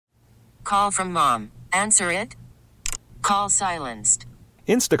Call from mom. Answer it. Call silenced.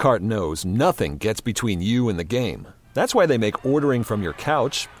 Instacart knows nothing gets between you and the game. That's why they make ordering from your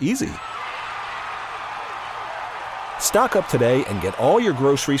couch easy. Stock up today and get all your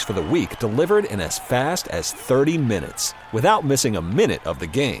groceries for the week delivered in as fast as 30 minutes without missing a minute of the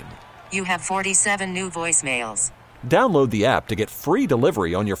game. You have 47 new voicemails. Download the app to get free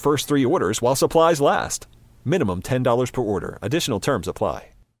delivery on your first 3 orders while supplies last. Minimum $10 per order. Additional terms apply.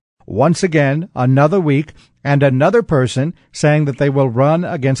 Once again, another week, and another person saying that they will run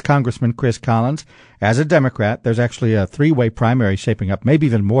against Congressman Chris Collins as a Democrat. There's actually a 3-way primary shaping up, maybe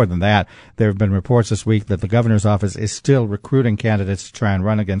even more than that. There have been reports this week that the governor's office is still recruiting candidates to try and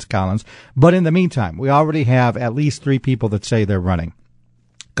run against Collins. But in the meantime, we already have at least 3 people that say they're running.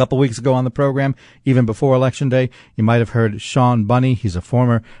 A couple weeks ago on the program, even before Election Day, you might have heard Sean Bunny. He's a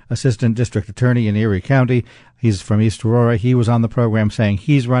former assistant district attorney in Erie County. He's from East Aurora. He was on the program saying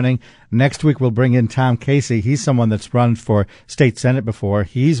he's running. Next week, we'll bring in Tom Casey. He's someone that's run for state senate before.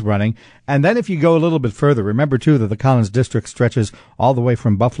 He's running. And then if you go a little bit further, remember, too, that the Collins district stretches all the way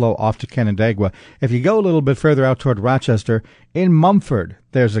from Buffalo off to Canandaigua. If you go a little bit further out toward Rochester, in Mumford,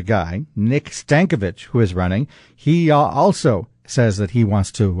 there's a guy, Nick Stankovich, who is running. He also says that he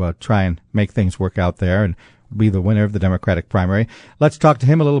wants to try and make things work out there and be the winner of the Democratic primary. Let's talk to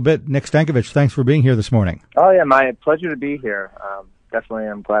him a little bit. Nick Stankovich, thanks for being here this morning. Oh yeah, my pleasure to be here. Definitely,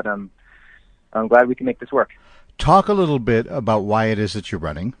 I'm glad we can make this work. Talk a little bit about why it is that you're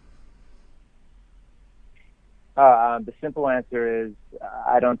running. The simple answer is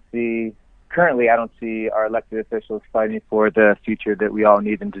I don't see our elected officials fighting for the future that we all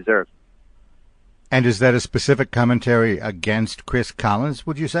need and deserve. And is that a specific commentary against Chris Collins,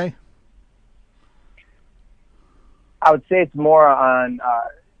 would you say? I would say it's more on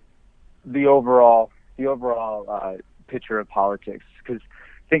the overall picture of politics. Because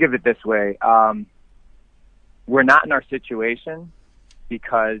think of it this way: we're not in our situation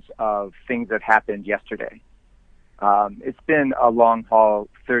because of things that happened yesterday. It's been a long haul,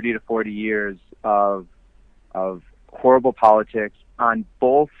 30 to 40 years of horrible politics on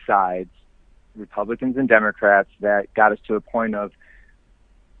both sides, Republicans and Democrats, that got us to a point of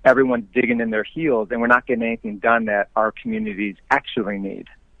everyone's digging in their heels, and we're not getting anything done that our communities actually need,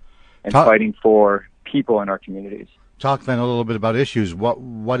 and fighting for people in our communities. Talk then a little bit about issues.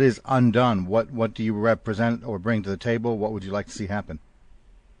 What is undone? What do you represent or bring to the table? What would you like to see happen?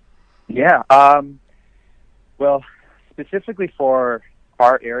 Yeah. Well, specifically for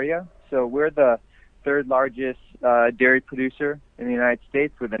our area, so we're the 3rd largest dairy producer in the United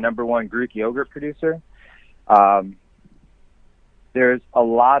States. We're the #1 Greek yogurt producer. There's a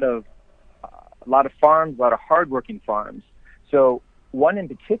lot of farms, a lot of hardworking farms. So one in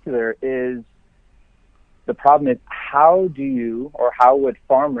particular is the problem is how would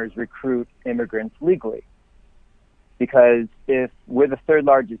farmers recruit immigrants legally? Because if we're the 3rd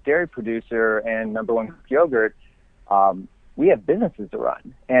largest dairy producer and #1 Greek yogurt, we have businesses to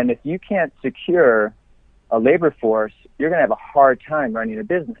run. And if you can't secure a labor force, you're going to have a hard time running a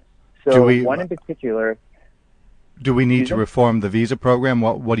business. So one in particular... Do we need to reform the visa program?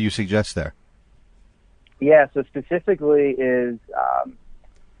 What do you suggest there? Yeah, so specifically is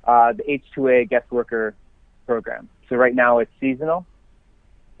the H-2A guest worker program. So right now it's seasonal,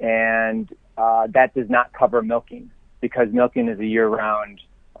 and that does not cover milking because milking is a year-round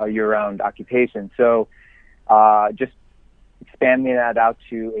occupation. So just expanding that out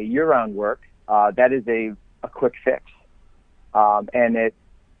to a year-round work, that is a quick fix, and it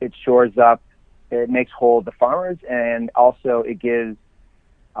shores up. It makes whole the farmers, and also it gives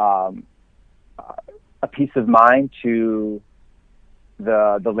a peace of mind to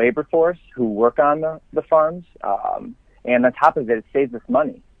the labor force who work on the farms. And on top of it, it saves us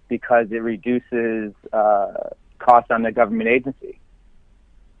money because it reduces costs on the government agency.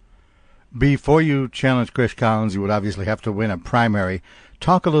 Before you challenge Chris Collins, you would obviously have to win a primary.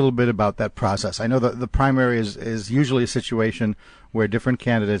 Talk a little bit about that process. I know that the primary is usually a situation where different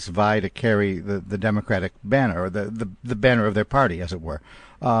candidates vie to carry the Democratic banner, or the banner of their party, as it were.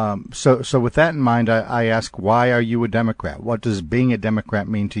 So with that in mind, I ask, why are you a Democrat? What does being a Democrat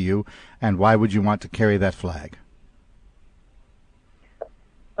mean to you, and why would you want to carry that flag?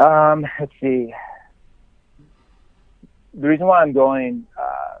 Let's see. The reason why I'm going,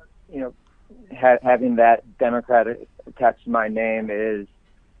 having that Democrat attached to my name is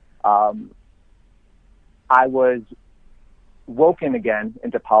I was woken again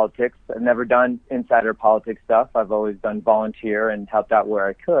into politics. I've never done insider politics stuff. I've always done volunteer and helped out where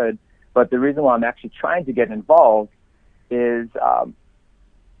I could. But the reason why I'm actually trying to get involved is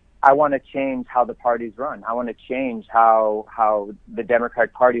I want to change how the parties run. I want to change how the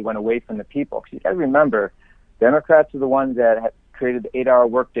Democratic Party went away from the people. Because you got to remember, Democrats are the ones that have created the 8-hour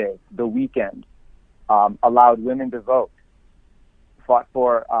workday, the weekend, allowed women to vote, fought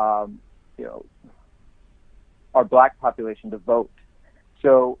for our black population to vote.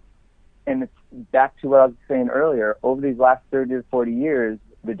 So, and it's back to what I was saying earlier. Over these last 30 to 40 years,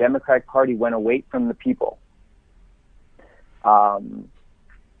 the Democratic Party went away from the people.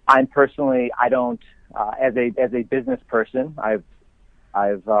 I'm personally, I don't, as a business person, I've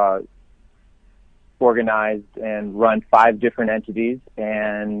organized and run 5 different entities,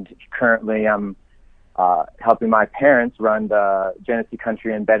 and currently I'm helping my parents run the Genesee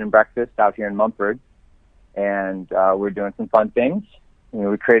Country and Bed and Breakfast out here in Mumford, and we're doing some fun things.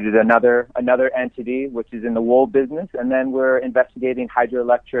 We created another entity which is in the wool business, and then we're investigating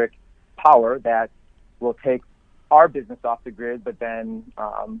hydroelectric power that will take our business off the grid, but then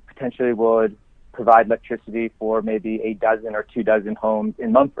potentially would provide electricity for maybe 8 or 2 homes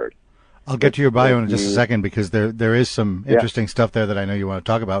in Mumford. I'll get to your bio in just a second, because there is some interesting stuff there that I know you want to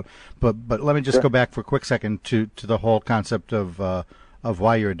talk about. But let me just go back for a quick second to the whole concept of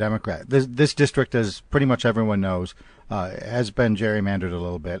why you're a Democrat. This district, as pretty much everyone knows, has been gerrymandered a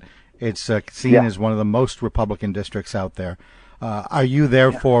little bit. It's seen as one of the most Republican districts out there. Are you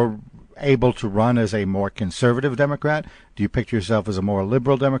therefore able to run as a more conservative Democrat? Do you picture yourself as a more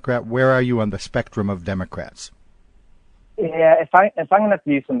liberal Democrat? Where are you on the spectrum of Democrats? Yeah, if I'm going to have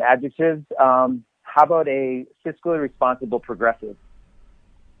to use some adjectives, how about a fiscally responsible progressive?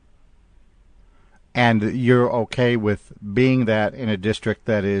 And you're okay with being that in a district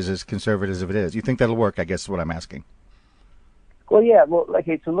that is as conservative as it is? You think that'll work, I guess is what I'm asking. Well, yeah. Well,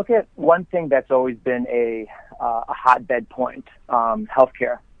 okay, so look at one thing that's always been a hotbed point,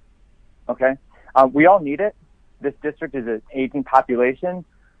 healthcare. Okay? We all need it. This district is an aging population.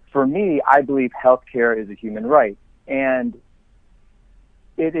 For me, I believe healthcare is a human right. And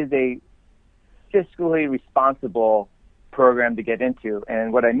it is a fiscally responsible program to get into.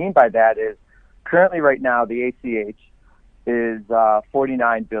 And what I mean by that is, currently right now, the ACH is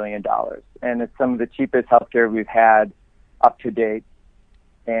 $49 billion. And it's some of the cheapest healthcare we've had up to date.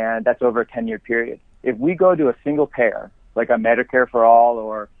 And that's over a 10-year period. If we go to a single payer, like a Medicare for all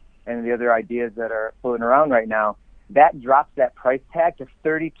or any of the other ideas that are floating around right now, that drops that price tag to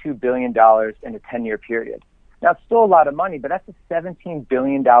 $32 billion in a 10-year period. Now, it's still a lot of money, but that's a $17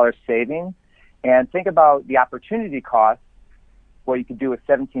 billion saving. And think about the opportunity cost, what you could do with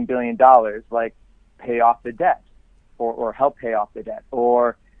 $17 billion, like pay off the debt or help pay off the debt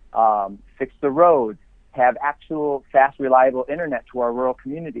or fix the roads, have actual fast, reliable internet to our rural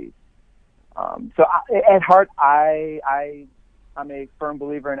communities. So at heart, I'm a firm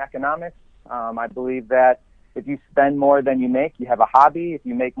believer in economics. I believe that if you spend more than you make, you have a hobby. If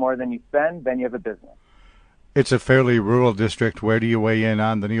you make more than you spend, then you have a business. It's a fairly rural district. Where do you weigh in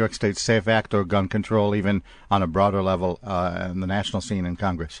on the New York State SAFE Act or gun control, even on a broader level in the national scene in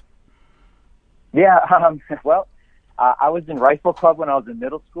Congress? Yeah, well, I was in Rifle Club when I was in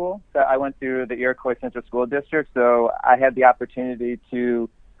middle school. So I went through the Iroquois Central School District, so I had the opportunity to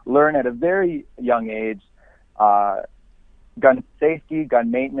learn at a very young age gun safety,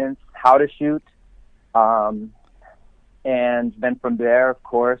 gun maintenance, how to shoot. And then from there, of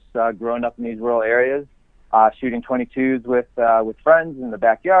course, growing up in these rural areas, shooting 22s with friends in the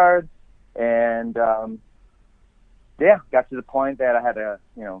backyard, and got to the point that I had I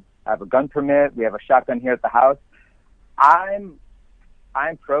have a gun permit. We have a shotgun here at the house. I'm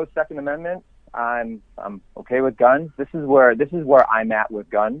pro Second Amendment. I'm okay with guns. This is where I'm at with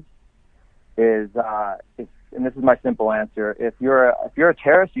guns. And this is my simple answer. If you're a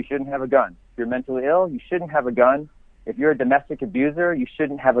terrorist, you shouldn't have a gun. If you're mentally ill, you shouldn't have a gun. If you're a domestic abuser, you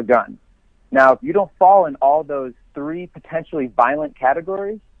shouldn't have a gun. Now, if you don't fall in all those 3 potentially violent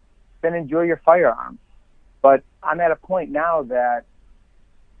categories, then enjoy your firearm. But I'm at a point now that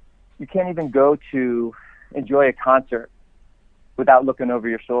you can't even go to enjoy a concert without looking over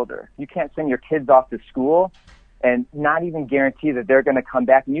your shoulder. You can't send your kids off to school and not even guarantee that they're going to come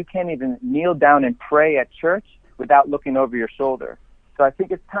back. And you can't even kneel down and pray at church without looking over your shoulder. So I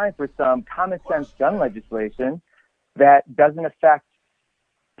think it's time for some common sense gun legislation that doesn't affect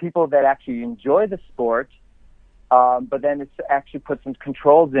people that actually enjoy the sport, but then it's actually put some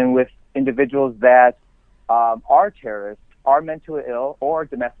controls in with individuals that are terrorists, are mentally ill, or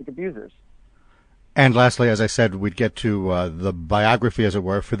domestic abusers. And lastly, as I said, we'd get to the biography, as it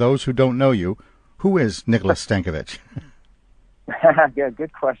were. For those who don't know you, who is Nicholas Stankovich? Yeah,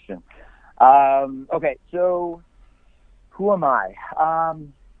 good question. Okay, so who am I?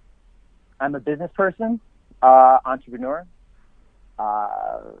 I'm a business person, entrepreneur.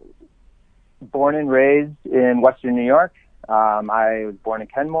 Born and raised in Western New York. I was born in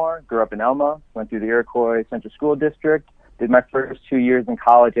Kenmore, grew up in Elma, went through the Iroquois Central School District, did my first 2 years in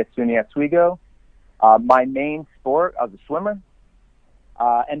college at SUNY Oswego. My main sport, I was a swimmer.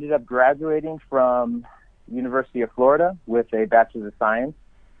 Ended up graduating from University of Florida with a Bachelor's of Science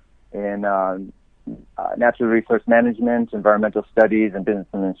in Natural Resource Management, Environmental Studies, and Business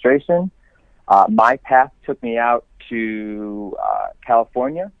Administration. My path took me out to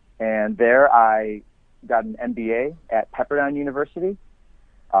California, and there I got an MBA at Pepperdine University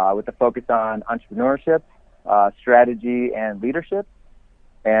with a focus on entrepreneurship, strategy, and leadership.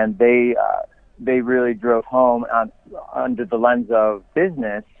 And they really drove home under the lens of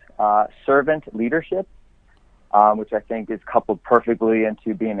business, servant leadership, which I think is coupled perfectly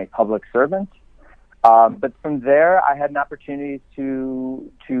into being a public servant. But from there, I had an opportunity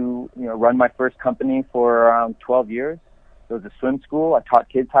to run my first company for around 12 years. It was a swim school. I taught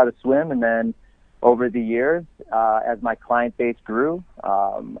kids how to swim, and then over the years, as my client base grew,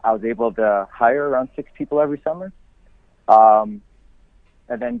 I was able to hire around 6 people every summer. And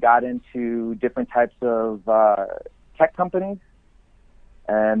then got into different types of tech companies,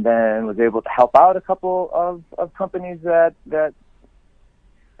 and then was able to help out a couple of companies that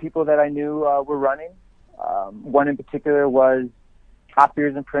people that I knew were running. One in particular was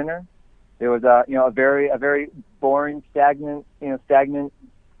Copiers and Printer. It was a very boring, stagnant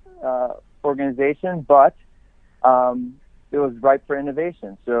organization, but it was ripe for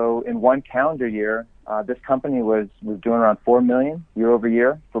innovation. So in one calendar year, this company was doing around $4 million year over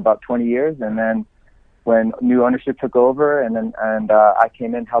year for about 20 years, and then when new ownership took over, and I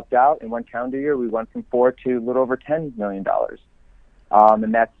came in, helped out, in one calendar year, we went from 4 to a little over $10 million.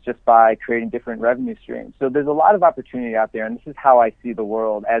 And that's just by creating different revenue streams. So there's a lot of opportunity out there, and this is how I see the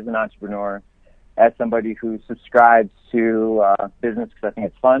world as an entrepreneur, as somebody who subscribes to business because I think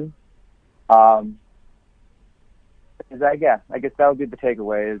it's fun. I guess that would be the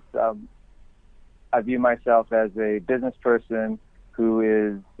takeaway is I view myself as a business person who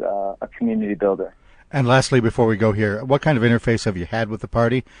is a community builder. And lastly, before we go here, what kind of interface have you had with the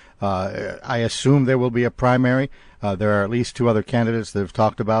party? I assume there will be a primary. There are at least 2 other candidates that have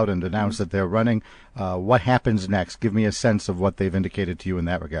talked about and announced that they're running. What happens next? Give me a sense of what they've indicated to you in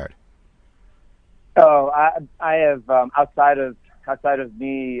that regard. Oh, I have outside of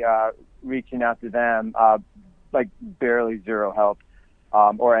me reaching out to them, like barely zero help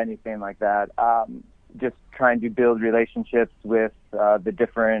or anything like that. Just trying to build relationships with the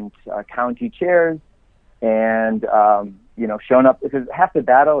different county chairs. And, showing up, because half the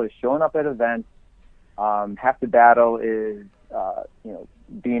battle is showing up at events. Half the battle is,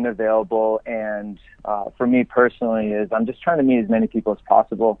 being available. And for me personally is I'm just trying to meet as many people as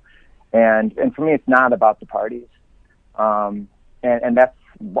possible. And for me, it's not about the parties. And that's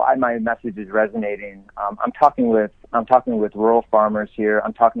why my message is resonating. I'm talking with rural farmers here.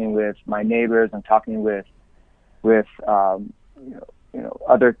 I'm talking with my neighbors. I'm talking with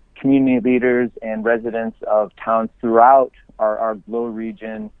other community leaders and residents of towns throughout our Glow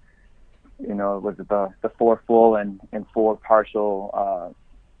region. Was it the 4 full and 4 partial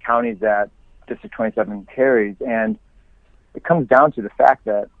counties that District 27 carries, and it comes down to the fact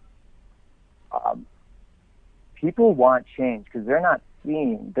that people want change because they're not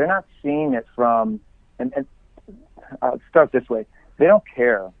seeing it from. And I'll start this way: they don't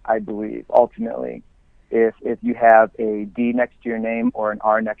care, I believe, ultimately, if you have a D next to your name or an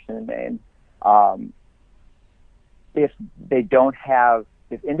R next to your name.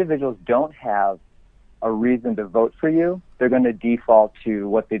 If individuals don't have a reason to vote for you, they're going to default to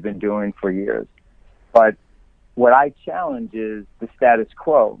what they've been doing for years. But what I challenge is the status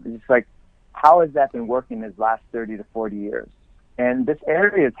quo. It's like, how has that been working these last 30 to 40 years? And this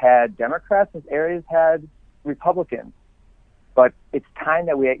area has had Democrats, this area has had Republicans. But it's time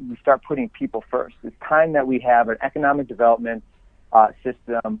that we start putting people first. It's time that we have an economic development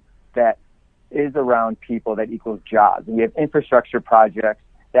system that is around people that equals jobs. And we have infrastructure projects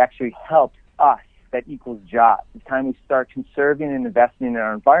that actually help us that equals jobs. It's time we start conserving and investing in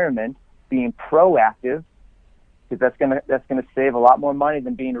our environment, being proactive, because that's gonna save a lot more money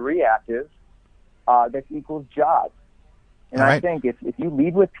than being reactive. That equals jobs. And right. I think if you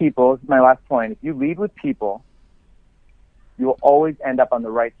lead with people, this is my last point, if you lead with people, you will always end up on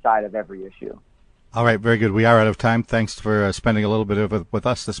the right side of every issue. All right, very good. We are out of time. Thanks for spending a little bit of it with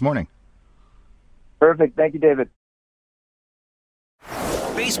us this morning. Perfect. Thank you, David.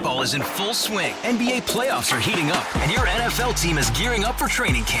 Baseball is in full swing. NBA playoffs are heating up, and your NFL team is gearing up for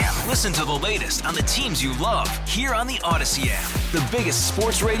training camp. Listen to the latest on the teams you love here on the Odyssey app. The biggest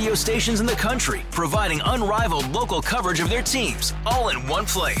sports radio stations in the country, providing unrivaled local coverage of their teams, all in one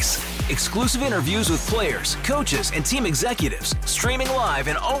place. Exclusive interviews with players, coaches, and team executives, streaming live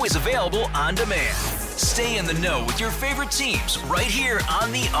and always available on demand. Stay in the know with your favorite teams right here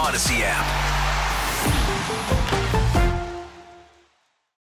on the Odyssey app.